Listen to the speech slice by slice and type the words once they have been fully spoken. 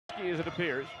risky as it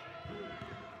appears.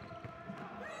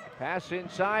 Pass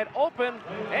inside, open,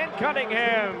 and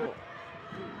Cunningham.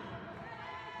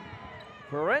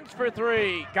 Ferenc for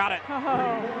three, got it. Oh,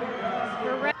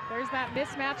 there's that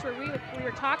mismatch where we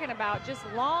were talking about, just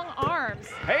long arms.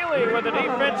 Haley with the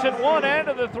defense at one end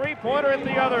and the three-pointer at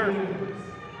the other.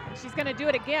 She's going to do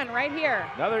it again right here.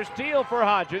 Another steal for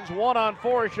Hodgins,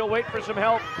 1-on-4. She'll wait for some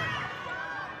help.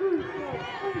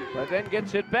 But then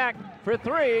gets it back for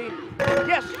three.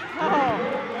 Yes!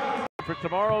 Oh. For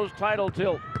tomorrow's title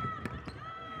tilt.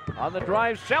 On the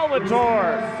drive,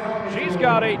 Salvatore. She's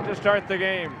got 8 to start the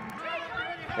game.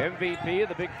 MVP of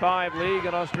the Big 5 League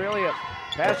in Australia.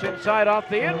 Pass inside off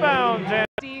the inbounds. And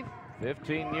Steve.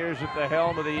 15 years at the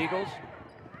helm of the Eagles.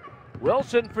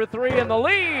 Wilson for three in the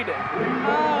lead.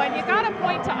 Oh, and you got to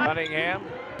point to Cunningham.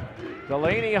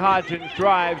 Delaney Hodgins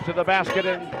drives to the basket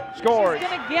and scores. She's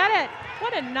going to get it.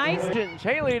 What a nice.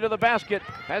 Haley to the basket,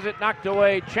 has it knocked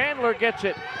away. Chandler gets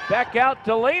it. Back out,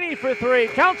 Delaney for three.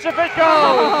 Counts if it goes.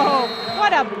 Oh,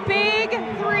 what a big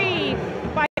three.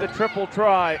 By the triple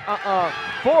try.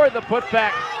 For the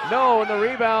putback. No, and the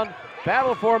rebound.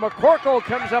 Battle for McCorkle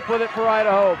comes up with it for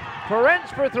Idaho. Ferenc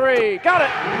for three. Got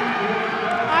it.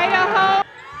 Idaho.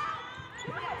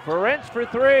 Ferenc for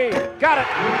three. Got it.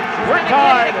 We're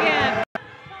tied. tied.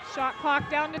 Shot clock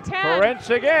down to 10. Ferenc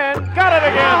again. Got it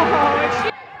again.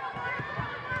 Oh,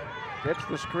 gets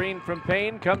the screen from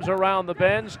Payne. Comes around the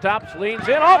bend. Stops. Leans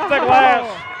in. Off the glass.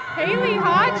 Haley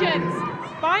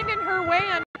Hodgins finding her way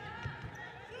on.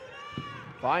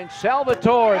 Finds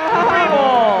Salvatore.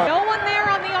 Three-ball. No one there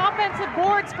on the offensive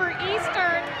boards for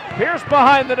Eastern. Pierce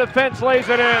behind the defense, lays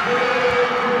it in.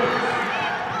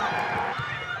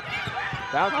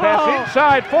 Bounce pass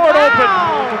inside, Ford open.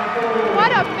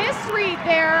 What a misread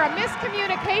there, a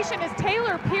miscommunication as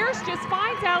Taylor Pierce just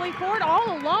finds Allie Ford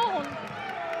all alone.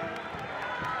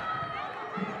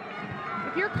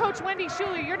 If you're Coach Wendy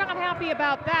Schuler, you're not happy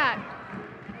about that.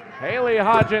 Haley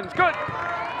Hodgins, good.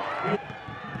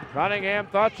 Cunningham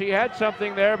thought she had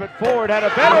something there, but Ford had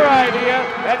a better idea,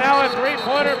 and now a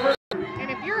three-pointer for.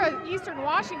 And if you're an Eastern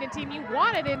Washington team, you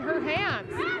want it in her hands.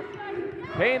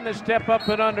 Payne the step up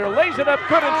and under, lays it up,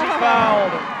 good, and she's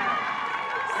fouled.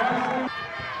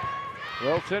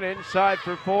 Wilson inside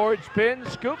for Ford,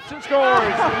 spins, scoops, and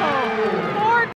scores. Ford